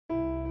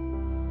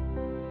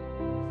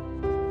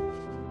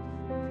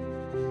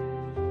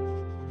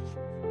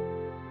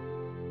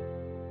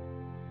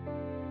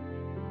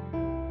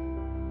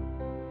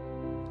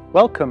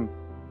Welcome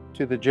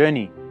to the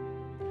journey.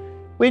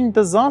 When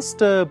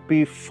disaster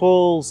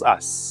befalls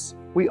us,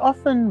 we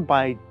often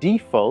by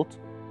default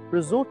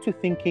resort to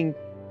thinking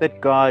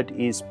that God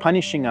is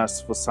punishing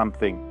us for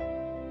something.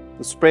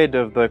 The spread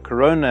of the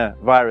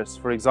coronavirus,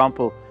 for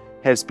example,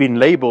 has been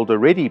labeled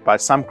already by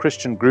some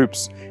Christian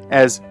groups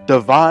as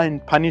divine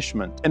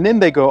punishment. And then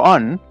they go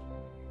on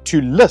to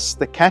list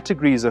the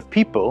categories of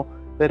people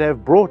that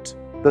have brought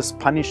this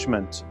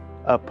punishment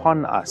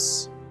upon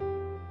us.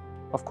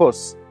 Of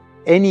course,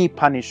 any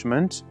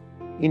punishment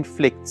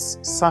inflicts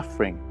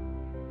suffering.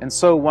 And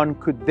so one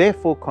could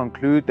therefore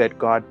conclude that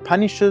God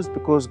punishes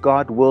because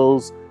God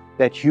wills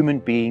that human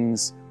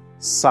beings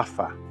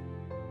suffer.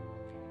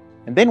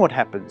 And then what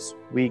happens?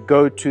 We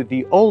go to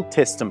the Old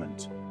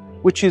Testament,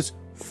 which is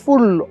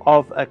full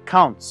of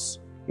accounts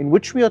in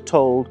which we are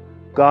told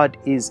God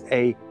is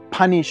a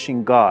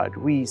punishing God.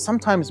 We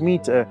sometimes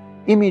meet an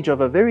image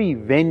of a very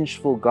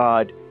vengeful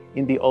God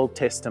in the Old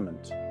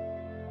Testament.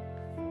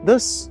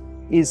 This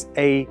is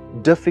a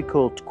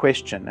difficult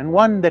question, and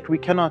one that we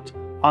cannot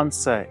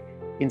answer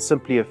in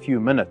simply a few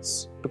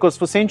minutes, because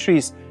for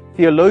centuries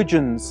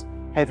theologians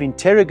have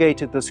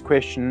interrogated this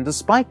question, and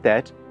despite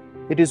that,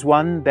 it is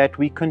one that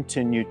we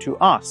continue to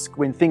ask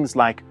when things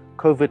like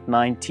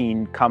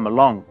COVID-19 come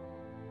along.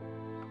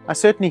 I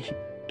certainly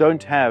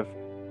don't have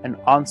an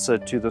answer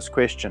to this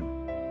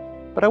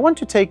question, but I want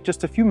to take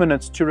just a few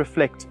minutes to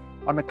reflect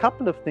on a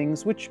couple of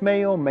things which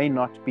may or may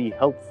not be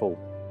helpful.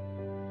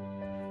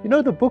 You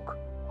know, the book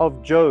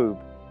of Job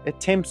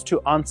attempts to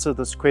answer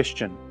this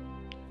question.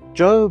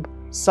 Job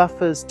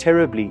suffers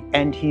terribly,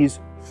 and his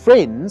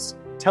friends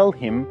tell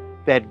him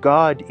that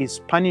God is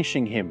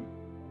punishing him.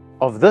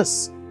 Of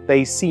this,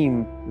 they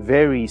seem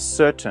very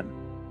certain.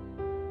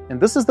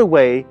 And this is the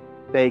way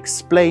they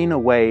explain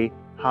away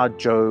how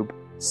Job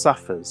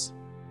suffers.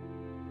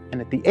 And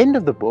at the end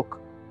of the book,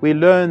 we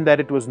learn that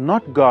it was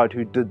not God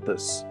who did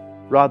this.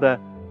 Rather,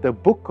 the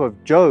book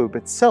of Job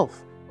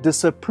itself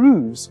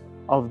disapproves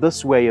of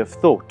this way of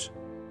thought.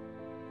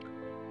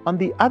 On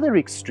the other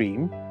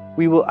extreme,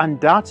 we will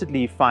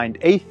undoubtedly find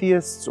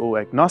atheists or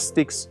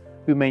agnostics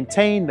who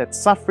maintain that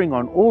suffering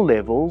on all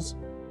levels,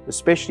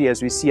 especially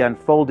as we see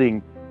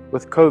unfolding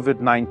with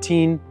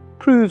COVID-19,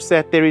 proves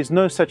that there is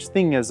no such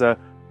thing as a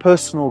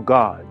personal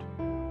God,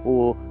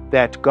 or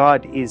that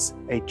God is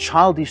a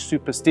childish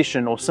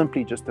superstition or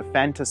simply just a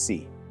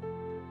fantasy.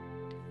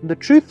 And the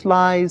truth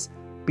lies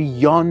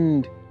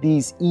beyond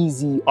these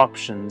easy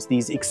options,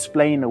 these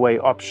explain-away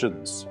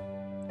options.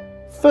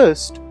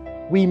 First,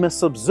 we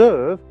must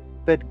observe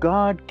that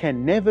God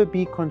can never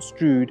be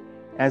construed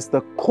as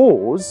the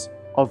cause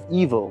of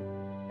evil.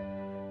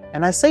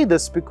 And I say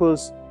this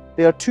because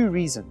there are two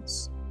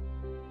reasons.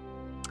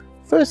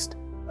 First,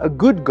 a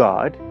good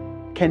God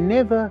can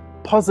never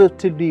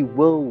positively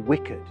will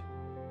wicked.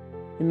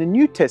 In the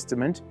New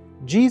Testament,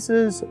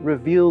 Jesus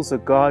reveals a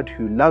God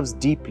who loves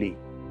deeply.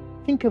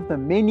 Think of the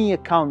many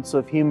accounts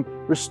of him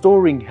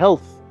restoring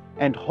health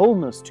and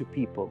wholeness to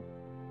people.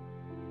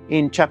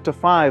 In chapter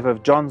 5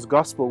 of John's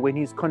Gospel, when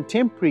his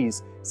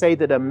contemporaries say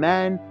that a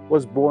man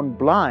was born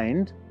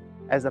blind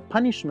as a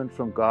punishment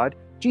from God,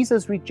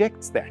 Jesus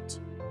rejects that.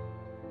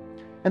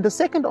 And the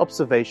second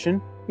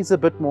observation is a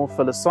bit more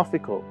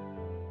philosophical.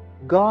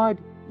 God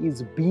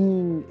is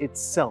being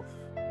itself,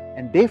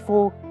 and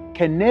therefore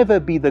can never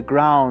be the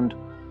ground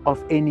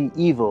of any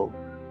evil,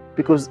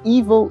 because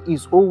evil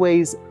is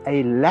always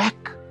a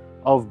lack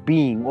of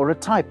being or a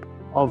type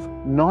of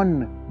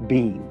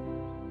non-being.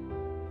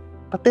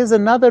 But there's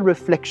another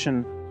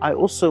reflection I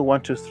also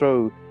want to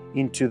throw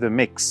into the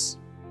mix.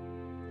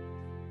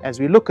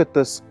 As we look at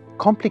this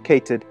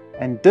complicated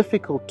and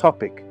difficult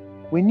topic,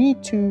 we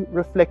need to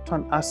reflect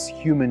on us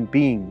human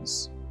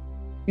beings.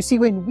 You see,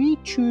 when we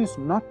choose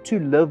not to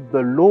live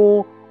the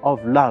law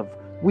of love,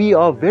 we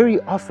are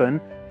very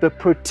often the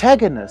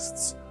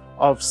protagonists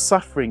of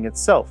suffering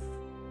itself.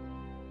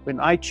 When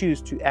I choose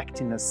to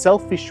act in a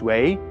selfish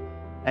way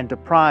and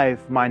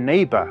deprive my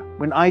neighbor,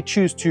 when I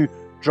choose to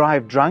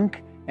drive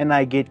drunk and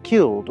I get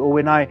killed, or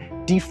when I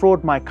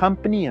defraud my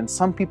company and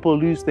some people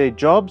lose their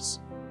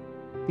jobs,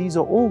 these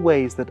are all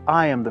ways that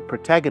I am the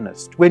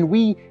protagonist. When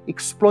we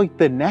exploit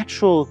the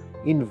natural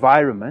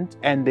environment,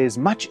 and there's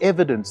much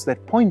evidence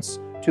that points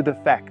to the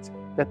fact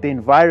that the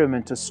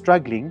environment is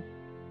struggling,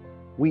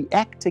 we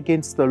act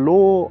against the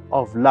law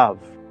of love.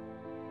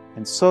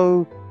 And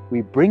so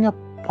we bring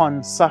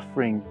upon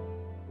suffering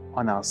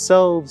on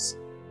ourselves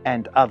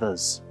and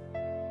others.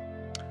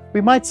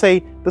 We might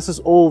say this is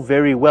all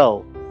very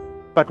well,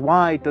 but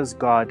why does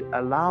God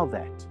allow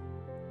that?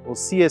 Well,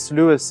 C.S.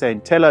 Lewis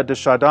and Teilhard de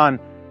Chardin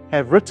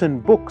have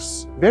written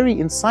books, very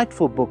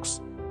insightful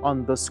books,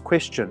 on this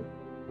question.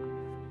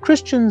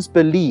 Christians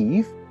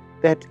believe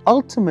that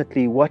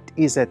ultimately what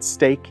is at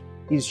stake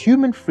is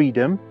human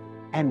freedom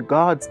and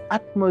God's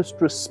utmost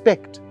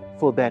respect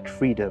for that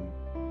freedom.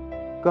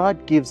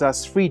 God gives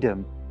us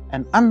freedom,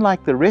 and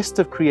unlike the rest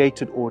of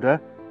created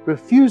order,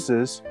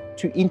 refuses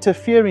to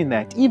interfere in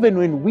that, even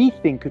when we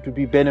think it would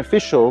be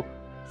beneficial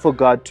for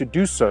God to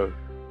do so.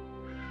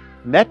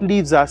 And that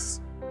leaves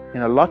us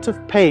in a lot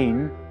of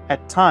pain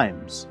at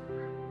times.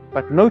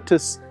 But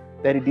notice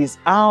that it is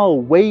our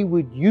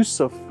wayward use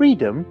of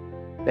freedom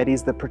that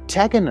is the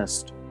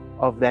protagonist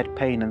of that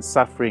pain and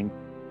suffering,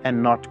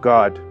 and not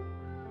God.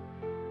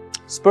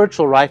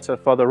 Spiritual writer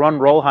Fr Russell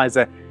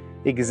Pollitt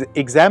SJ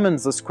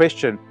examines this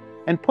question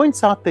and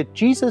points out that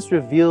Jesus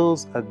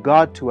reveals a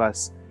God to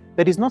us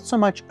that is not so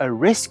much a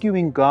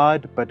rescuing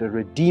God, but a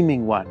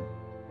redeeming one.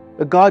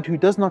 A God who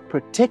does not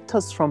protect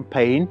us from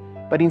pain,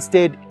 but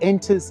instead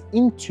enters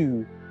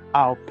into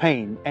our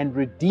pain and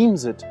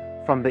redeems it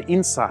from the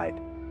inside.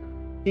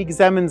 He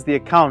examines the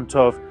account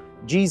of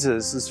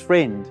Jesus'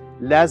 friend,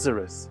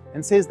 Lazarus,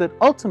 and says that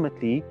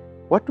ultimately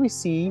what we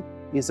see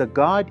is a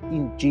God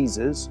in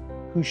Jesus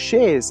who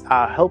shares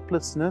our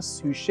helplessness,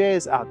 who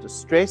shares our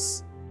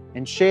distress,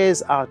 and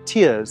shares our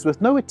tears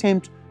with no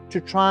attempt to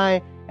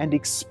try and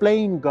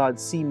explain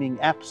God's seeming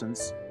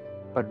absence,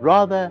 but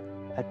rather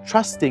a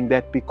trusting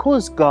that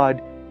because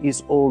God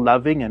is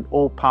all-loving and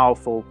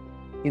all-powerful,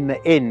 in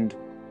the end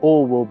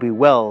all will be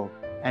well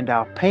and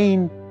our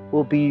pain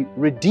will be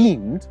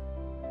redeemed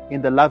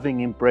in the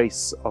loving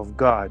embrace of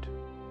God.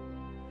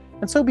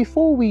 And so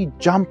before we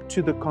jump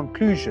to the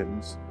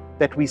conclusions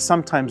that we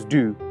sometimes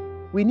do,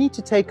 we need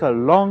to take a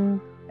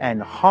long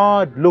and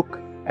hard look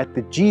at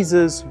the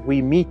Jesus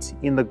we meet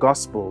in the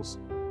Gospels,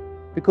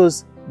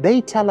 because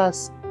they tell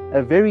us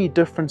a very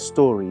different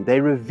story.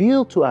 They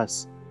reveal to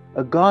us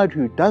a God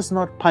who does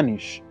not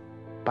punish,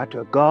 but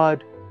a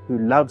God who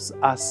loves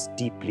us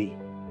deeply.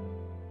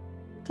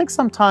 Take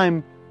some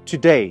time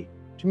today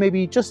to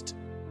maybe just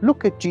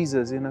look at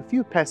Jesus in a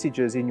few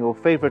passages in your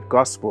favorite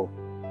Gospel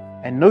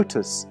and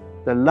notice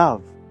the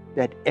love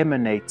that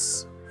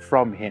emanates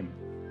from Him.